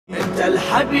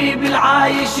الحبيب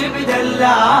العايش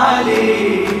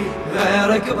بدلالي،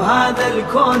 غيرك بهذا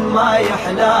الكون ما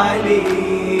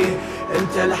يحلالي.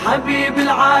 انت الحبيب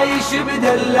العايش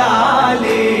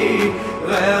بدلالي،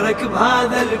 غيرك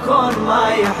بهذا الكون ما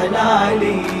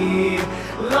يحلالي.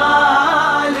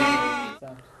 غالي.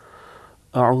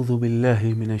 أعوذ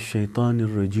بالله من الشيطان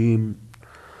الرجيم.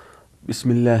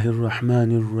 بسم الله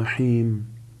الرحمن الرحيم.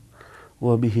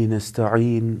 وبه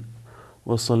نستعين.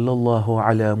 وصلى الله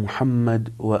على محمد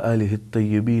وآله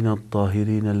الطيبين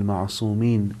الطاهرين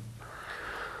المعصومين.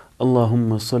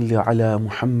 اللهم صل على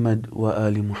Muhammad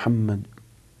وآل Muhammad.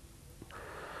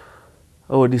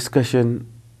 Our discussion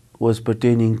was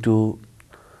pertaining to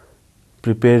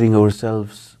preparing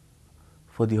ourselves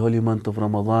for the holy month of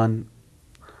Ramadan,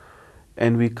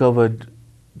 and we covered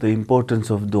the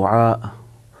importance of dua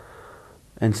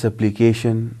and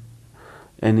supplication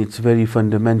and its very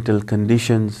fundamental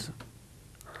conditions.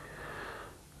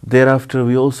 Thereafter,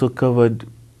 we also covered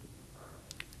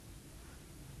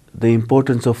the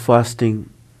importance of fasting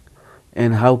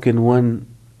and how can one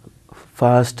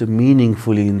fast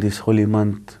meaningfully in this holy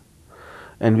month.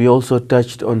 And we also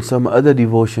touched on some other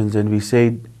devotions, and we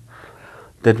said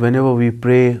that whenever we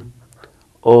pray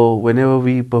or whenever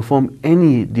we perform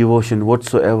any devotion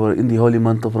whatsoever in the holy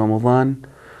month of Ramadan,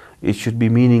 it should be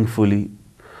meaningfully.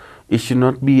 It should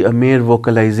not be a mere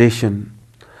vocalization.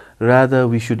 Rather,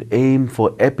 we should aim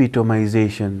for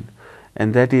epitomization,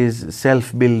 and that is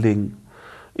self-building.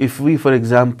 If we, for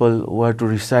example, were to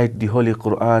recite the Holy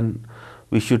Quran,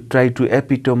 we should try to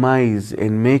epitomize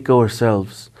and make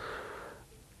ourselves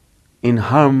in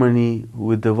harmony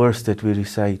with the verse that we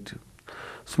recite.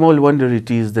 Small wonder it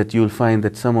is that you'll find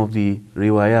that some of the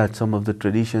riwayat, some of the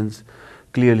traditions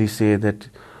clearly say that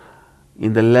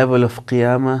in the level of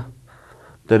Qiyamah,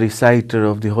 the reciter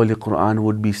of the Holy Quran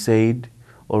would be said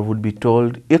or would be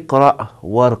told, Iqra'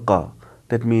 warqa,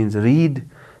 that means read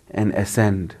and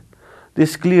ascend.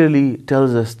 This clearly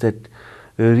tells us that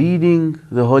reading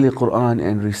the Holy Quran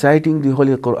and reciting the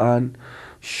Holy Quran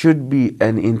should be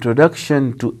an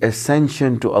introduction to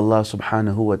ascension to Allah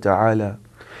subhanahu wa ta'ala.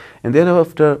 And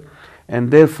thereafter,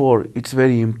 and therefore, it's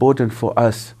very important for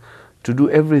us to do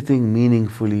everything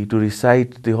meaningfully, to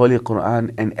recite the Holy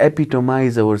Quran and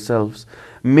epitomize ourselves,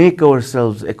 make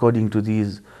ourselves according to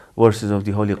these verses of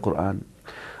the Holy Quran.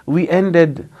 We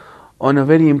ended on a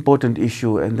very important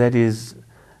issue, and that is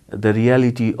the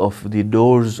reality of the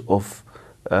doors of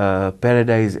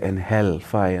paradise and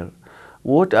hellfire.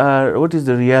 What is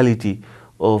the reality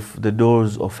of the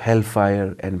doors of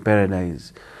hellfire and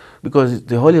paradise? Because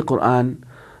the Holy Quran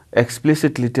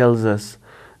explicitly tells us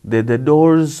that the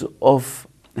doors of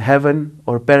heaven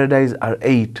or paradise are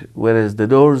 8, whereas the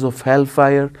doors of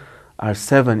hellfire are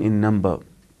 7 in number.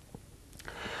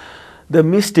 The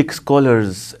mystic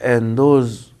scholars and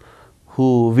those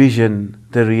who vision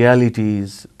the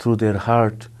realities through their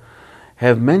heart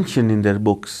have mentioned in their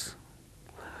books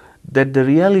that the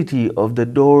reality of the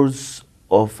doors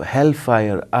of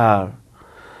hellfire are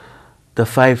the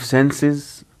 5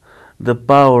 senses, the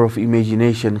power of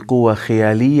imagination, quwa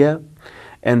khayaliya,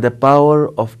 and the power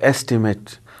of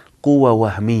estimate, quwa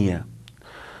wahmiya.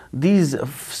 These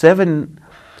 7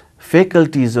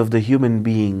 faculties of the human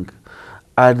being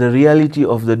are the reality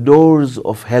of the doors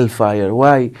of hellfire.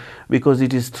 Why? Because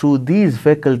it is through these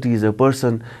faculties a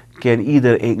person can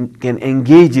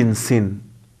engage in sin.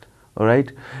 All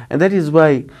right? And that is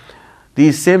why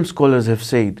these same scholars have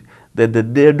said that the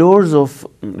doors of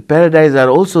paradise are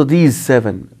also these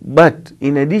 7. But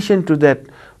in addition to that,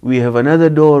 we have another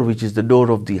door, which is the door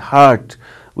of the heart,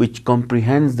 which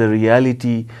comprehends the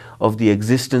reality of the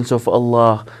existence of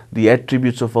Allah, the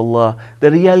attributes of Allah.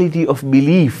 The reality of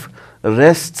belief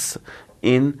rests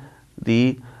in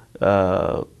the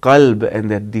qalb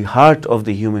and that the heart of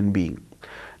the human being.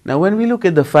 Now, when we look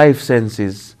at the 5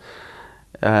 senses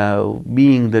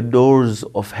being the doors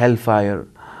of hellfire,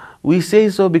 we say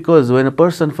so because when a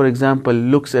person, for example,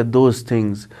 looks at those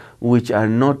things which are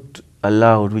not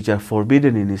allowed, which are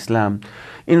forbidden in Islam,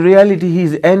 in reality he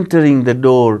is entering the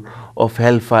door of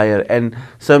hellfire, and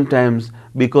sometimes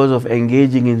because of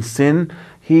engaging in sin,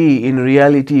 he in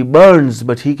reality burns,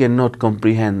 but he cannot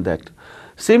comprehend that.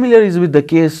 Similar is with the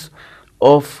case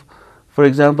of, for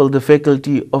example, the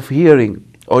faculty of hearing,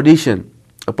 audition.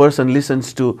 A person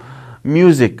listens to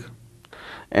music,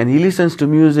 and he listens to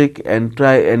music and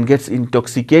gets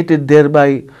intoxicated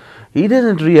thereby. He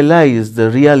doesn't realize the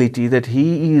reality that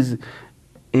he is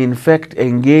in fact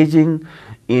engaging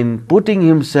in putting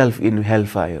himself in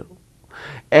hellfire.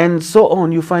 And so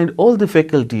on, you find all the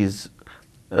faculties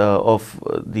of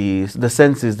the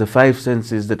senses, the 5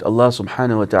 senses that Allah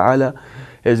subhanahu wa ta'ala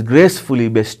has gracefully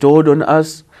bestowed on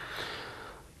us.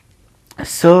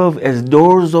 serve as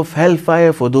doors of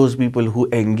hellfire for those people who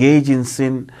engage in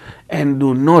sin and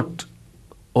do not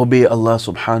obey Allah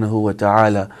subhanahu wa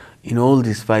ta'ala in all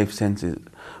these five senses.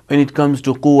 When it comes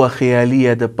to quwwa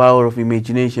khayaliya, the power of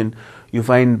imagination, you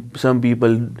find some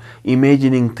people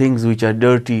imagining things which are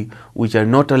dirty, which are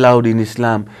not allowed in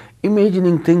Islam,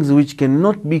 imagining things which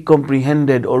cannot be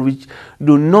comprehended or which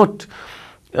do not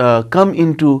come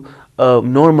into a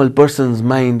normal person's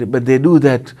mind, but they do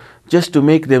that just to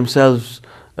make themselves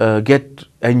get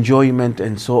enjoyment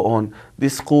and so on.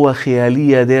 This quwwa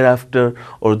khayaliya thereafter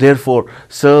or therefore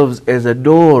serves as a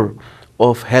door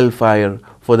of hellfire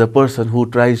for the person who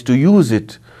tries to use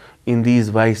it in these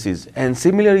vices. And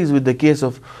similar is with the case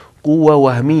of quwwa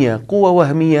wahmiya. Quwwa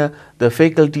wahmiya, the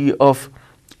faculty of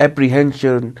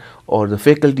apprehension or the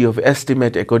faculty of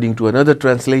estimate, according to another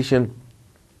translation,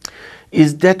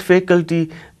 is that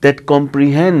faculty that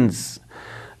comprehends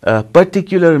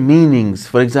particular meanings.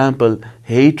 For example,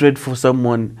 hatred for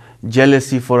someone,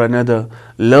 jealousy for another,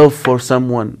 love for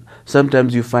someone.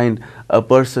 Sometimes you find a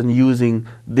person using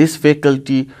this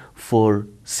faculty for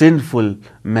sinful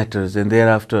matters, and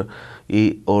thereafter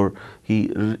he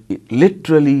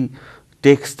literally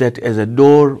takes that as a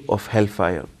door of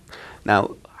hellfire.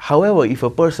 Now, however, if a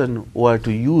person were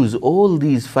to use all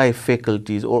these five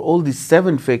faculties or all these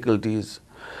seven faculties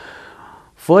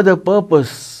for the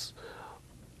purpose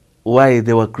why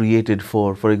they were created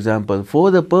for example, for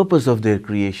the purpose of their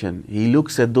creation, he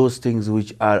looks at those things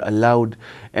which are allowed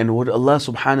and what Allah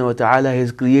subhanahu wa ta'ala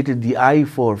has created the eye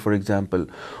for example,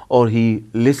 or he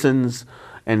listens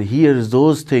and hears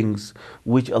those things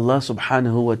which Allah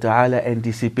subhanahu wa ta'ala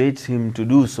anticipates him to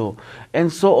do so,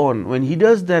 and so on. When he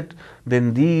does that,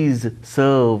 then these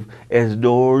serve as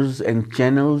doors and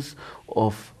channels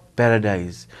of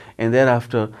paradise. And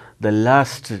thereafter, the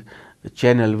last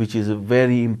channel, which is a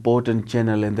very important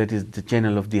channel, and that is the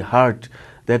channel of the heart,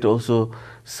 that also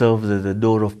serves as a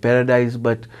door of paradise.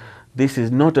 But this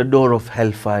is not a door of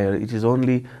hellfire, it is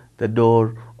only the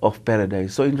door of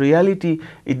paradise. So in reality,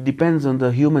 it depends on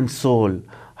the human soul.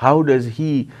 How does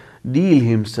he deal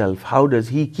himself? How does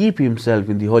he keep himself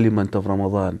in the holy month of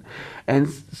Ramadan? And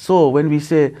so when we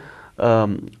say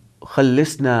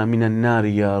خلصنا من النار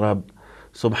يا رب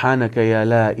سبحانك يا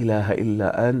لا إله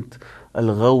إلا أنت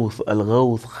الغوث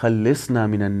الغوث خلصنا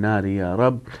من النار يا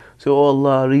رب. So, oh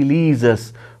Allah, release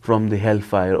us from the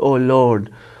hellfire. Oh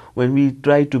Lord, when we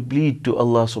try to plead to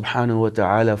Allah subhanahu wa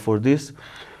ta'ala for this,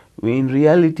 we in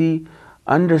reality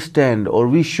understand, or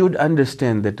we should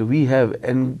understand, that we have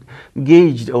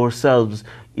engaged ourselves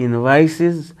in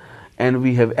vices and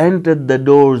we have entered the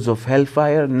doors of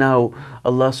hellfire. Now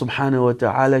Allah subhanahu wa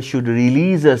ta'ala should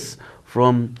release us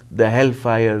from the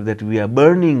hellfire that we are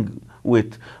burning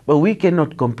with, but we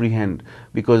cannot comprehend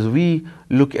because we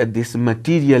look at this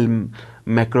material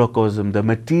macrocosm, the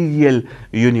material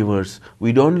universe.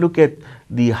 We don't look at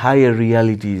the higher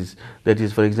realities, that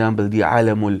is, for example, the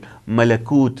alamul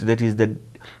malakut, that is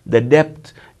the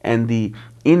depth and the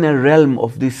inner realm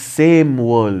of this same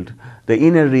world, the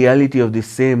inner reality of this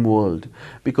same world.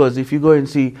 Because if you go and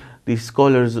see the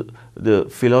scholars, the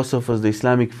philosophers, the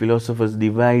Islamic philosophers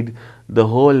divide the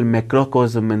whole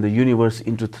macrocosm and the universe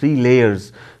into three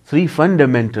layers, three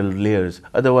fundamental layers.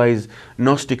 Otherwise,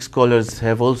 Gnostic scholars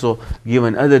have also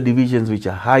given other divisions which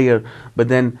are higher. But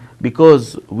then,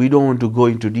 because we don't want to go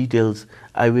into details,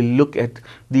 I will look at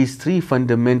these three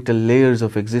fundamental layers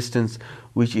of existence,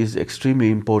 which is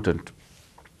extremely important.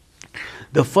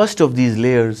 The first of these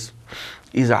layers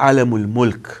is Alamul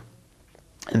Mulk,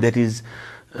 and that is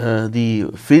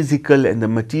the physical and the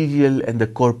material and the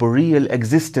corporeal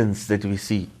existence that we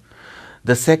see.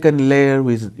 The second layer,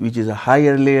 which is a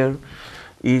higher layer,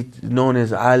 is known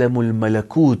as Alamul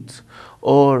Malakut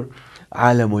or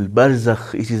Alamul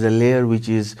Barzakh. It is a layer which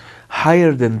is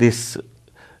higher than this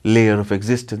layer of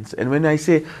existence. And when I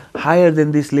say higher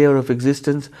than this layer of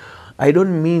existence, I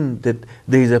don't mean that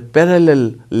there is a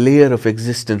parallel layer of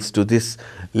existence to this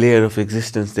layer of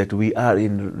existence that we are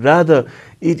in. Rather,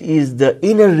 it is the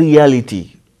inner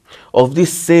reality of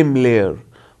this same layer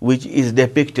which is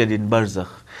depicted in Barzakh.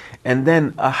 And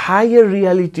then a higher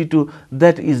reality to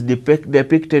that is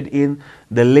depicted in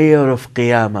the layer of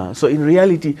Qiyamah. So in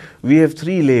reality, we have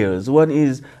three layers. One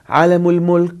is Alamul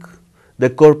Mulk, the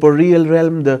corporeal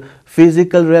realm, the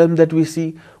physical realm that we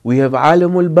see. We have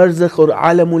Alamul Barzakh or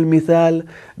Alamul Mithal,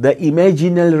 the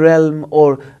imaginal realm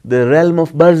or the realm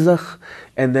of Barzakh.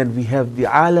 And then we have the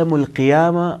Alamul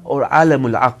Qiyamah or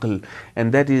Alamul Aql,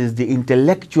 and that is the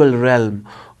intellectual realm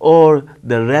or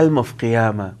the realm of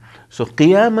Qiyamah. So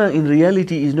Qiyamah in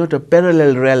reality is not a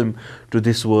parallel realm to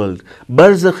this world.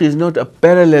 Barzakh is not a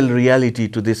parallel reality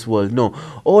to this world. No,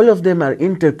 all of them are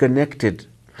interconnected.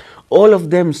 All of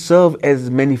them serve as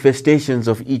manifestations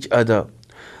of each other.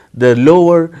 The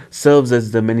lower serves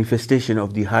as the manifestation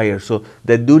of the higher. So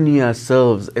the dunya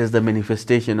serves as the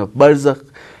manifestation of barzakh,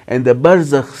 and the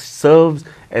barzakh serves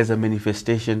as a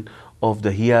manifestation of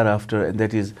the hereafter, and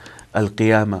that is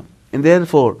al-qiyamah. And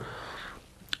therefore,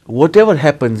 whatever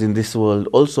happens in this world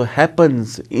also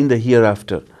happens in the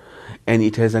hereafter, and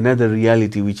it has another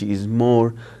reality which is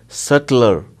more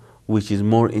subtler, which is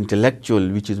more intellectual,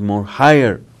 which is more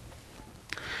higher.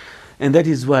 And that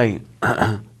is why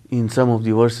in some of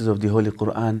the verses of the Holy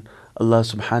Quran, Allah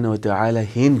subhanahu wa ta'ala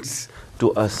hints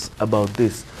to us about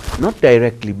this, not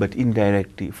directly but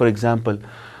indirectly. For example,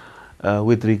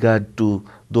 with regard to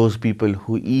those people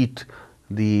who eat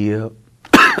the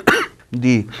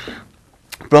the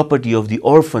property of the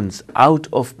orphans out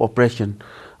of oppression,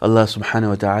 Allah subhanahu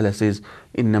wa ta'ala says,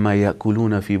 إِنَّمَا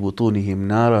يَأْكُلُونَ فِي بُطُونِهِمْ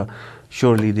نَارًا.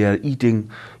 Surely they are eating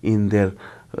in their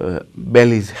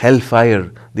bellies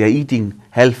hellfire. They are eating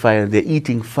hellfire. They are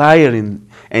eating fire and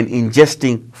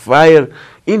ingesting fire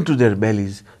into their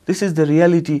bellies. This is the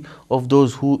reality of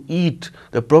those who eat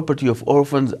the property of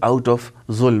orphans out of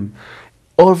zulm.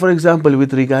 Or for example,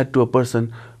 with regard to a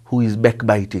person who is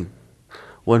backbiting,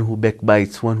 one who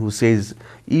backbites, one who says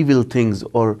evil things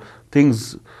or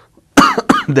things,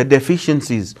 the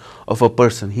deficiencies of a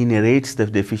person. He narrates the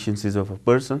deficiencies of a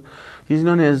person. He is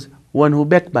known as one who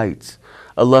backbites.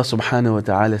 Allah subhanahu wa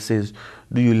ta'ala says,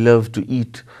 do you love to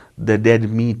eat the dead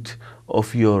meat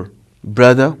of your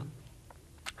brother?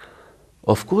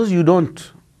 Of course you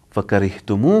don't.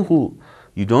 فَكَرِهْتُمُوهُ.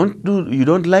 You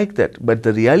don't like that. But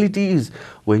the reality is,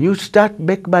 when you start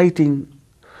backbiting,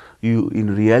 you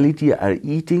in reality are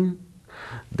eating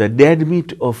the dead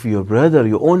meat of your brother,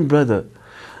 your own brother.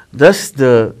 Thus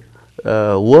the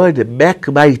word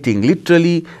backbiting,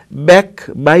 literally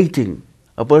backbiting.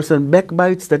 A person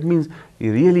backbites, that means he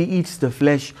really eats the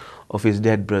flesh of his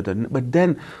dead brother. But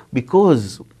then,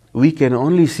 because we can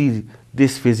only see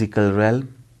this physical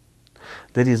realm,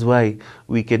 that is why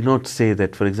we cannot say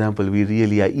that, for example, we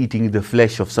really are eating the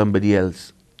flesh of somebody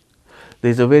else.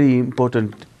 There is a very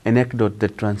important anecdote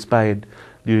that transpired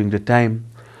during the time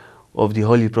of the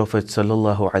Holy Prophet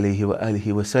sallallahu alaihi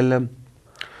wasallam.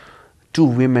 Two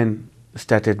women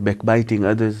started backbiting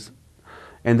others,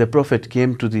 and the Prophet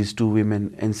came to these two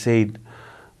women and said,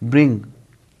 bring.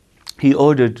 He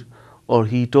ordered, or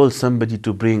he told somebody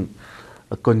to bring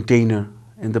a container,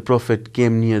 and the Prophet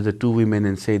came near the two women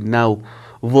and said, now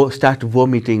start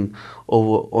vomiting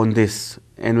on this.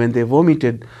 And when they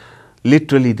vomited,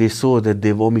 literally they saw that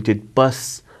they vomited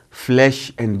pus,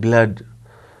 flesh and blood.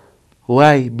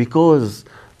 Why? Because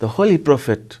the Holy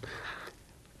Prophet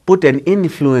put an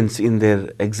influence in their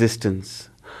existence,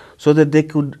 so that they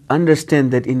could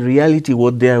understand that in reality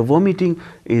what they are vomiting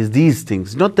is these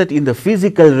things. Not that in the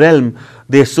physical realm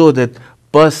they saw that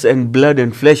pus and blood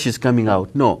and flesh is coming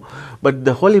out. No. But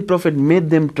the Holy Prophet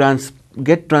made them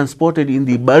get transported in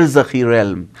the barzakhi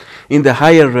realm, in the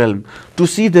higher realm, to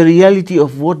see the reality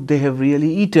of what they have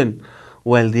really eaten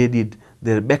while they did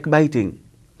their backbiting.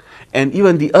 And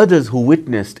even the others who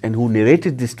witnessed and who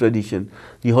narrated this tradition,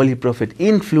 the Holy Prophet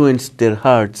influenced their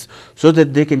hearts so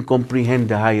that they can comprehend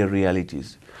the higher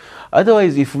realities.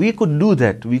 Otherwise, if we could do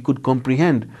that, we could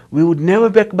comprehend, we would never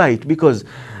backbite, because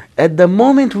at the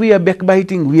moment we are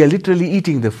backbiting, we are literally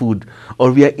eating the food,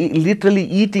 or we are literally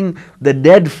eating the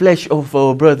dead flesh of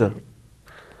our brother.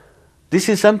 This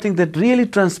is something that really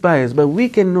transpires, but we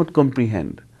cannot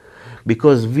comprehend,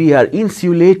 because we are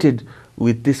insulated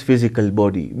with this physical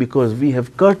body, because we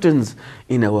have curtains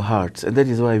in our hearts, and that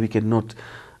is why we cannot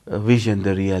vision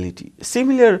the reality.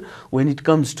 Similar when it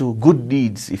comes to good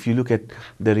deeds. If you look at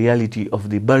the reality of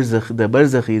the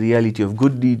barzakhi reality of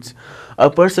good deeds, a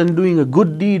person doing a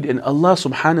good deed and Allah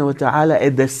subhanahu wa ta'ala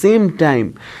at the same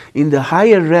time in the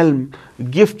higher realm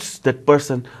gifts that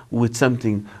person with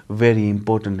something very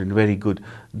important and very good.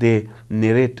 They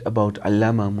narrate about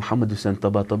Allama Muhammad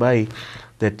Tabatabai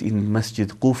that in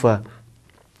Masjid Kufa,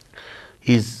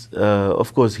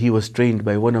 of course he was trained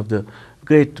by one of the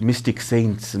great mystic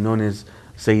saints known as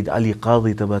Sayyid Ali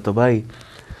Qadi Tabatabai.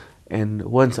 And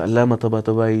once Allama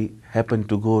Tabatabai happened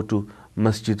to go to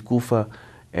Masjid Kufa,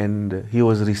 and he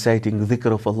was reciting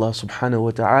dhikr of Allah subhanahu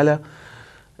wa ta'ala,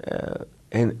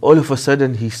 and all of a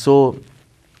sudden he saw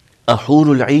a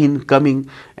hurul ain coming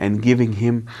and giving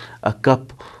him a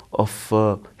cup of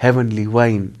heavenly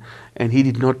wine, and he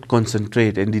did not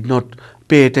concentrate and did not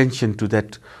pay attention to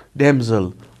that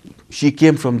damsel. She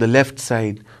came from the left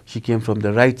side, she came from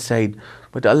the right side.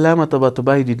 But Allama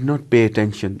Tabatabai did not pay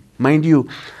attention. Mind you,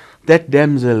 that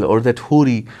damsel or that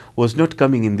huri was not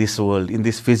coming in this world, in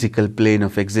this physical plane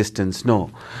of existence.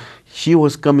 No. She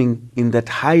was coming in that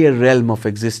higher realm of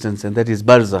existence, and that is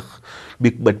barzakh.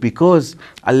 But because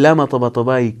Allama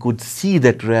Tabatabai could see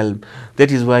that realm,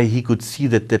 that is why he could see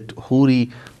that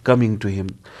huri coming to him.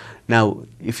 Now,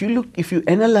 if you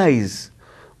analyze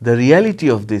the reality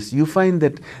of this, you find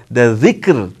that the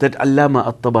dhikr that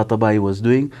Allama Tabatabai was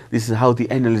doing, this is how the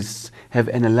analysts have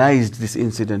analyzed this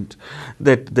incident,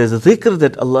 that there's a dhikr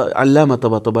that Allama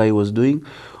Tabatabai was doing,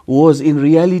 was in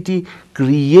reality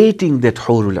creating that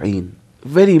hurul ain.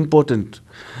 Very important.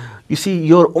 You see,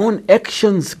 your own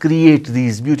actions create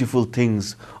these beautiful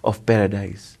things of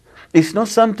paradise. It's not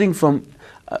something from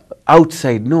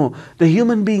outside. No, the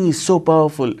human being is so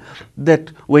powerful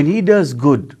that when he does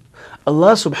good,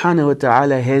 Allah subhanahu wa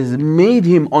ta'ala has made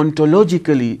him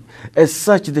ontologically as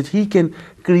such that he can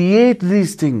create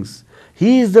these things.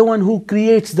 He is the one who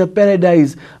creates the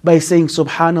paradise by saying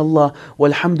Subhanallah,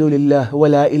 walhamdulillah, wa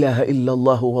la ilaha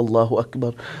illallah, wallahu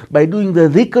akbar. By doing the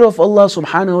dhikr of Allah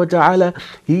subhanahu wa ta'ala,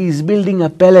 he is building a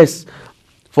palace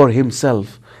for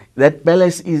himself. That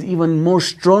palace is even more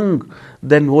strong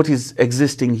than what is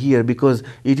existing here, because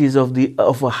it is of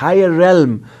a higher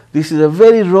realm. This is a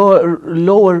very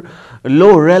low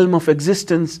realm of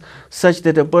existence, such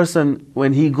that a person,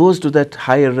 when he goes to that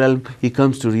higher realm, he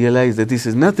comes to realize that this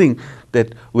is nothing,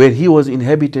 that where he was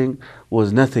inhabiting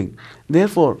was nothing.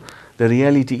 Therefore, the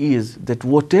reality is that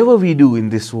whatever we do in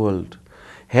this world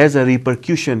has a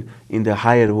repercussion in the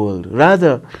higher world.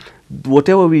 Rather,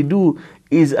 whatever we do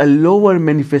is a lower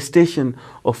manifestation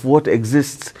of what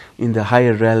exists in the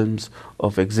higher realms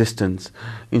of existence.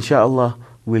 Inshallah,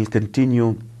 we'll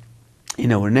continue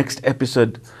in our next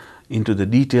episode into the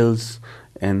details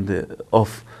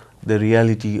of the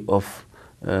reality of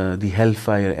the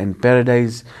hellfire and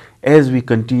paradise, as we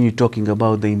continue talking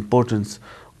about the importance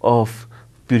of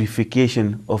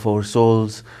purification of our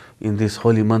souls in this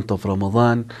holy month of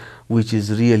Ramadan, which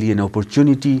is really an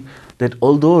opportunity that,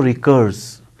 although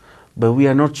recurs, but we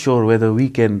are not sure whether we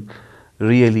can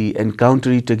really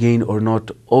encounter it again or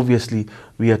not. Obviously,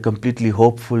 we are completely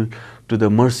hopeful to the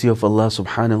mercy of Allah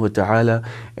subhanahu wa ta'ala,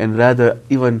 and rather,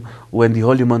 even when the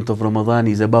holy month of Ramadan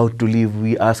is about to leave,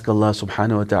 we ask Allah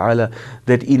subhanahu wa ta'ala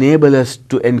that enable us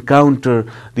to encounter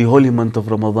the holy month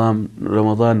of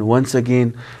Ramadan once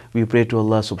again. We pray to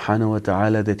Allah subhanahu wa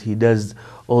ta'ala that He does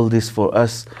all this for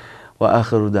us. Wa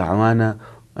akhiru da'wana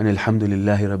an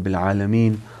alhamdulillahi rabbil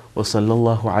alameen. وصلى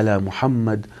الله على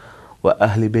محمد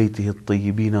وأهل بيته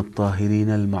الطيبين الطاهرين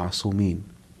المعصومين.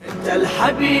 انت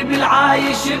الحبيب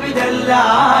العايش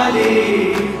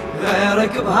بدلالي،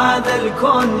 غيرك بهذا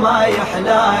الكون ما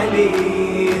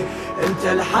يحلالي. انت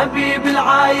الحبيب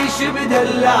العايش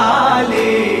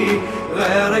بدلالي،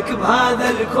 غيرك بهذا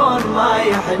الكون ما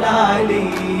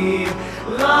يحلالي.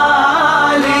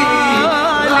 غالي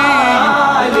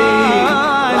غالي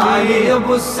غالي يا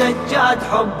ابو السجاد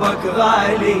حبك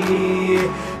غالي،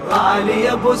 غالي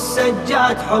يا ابو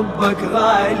السجاد حبك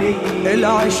غالي.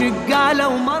 العشق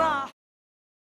قالوا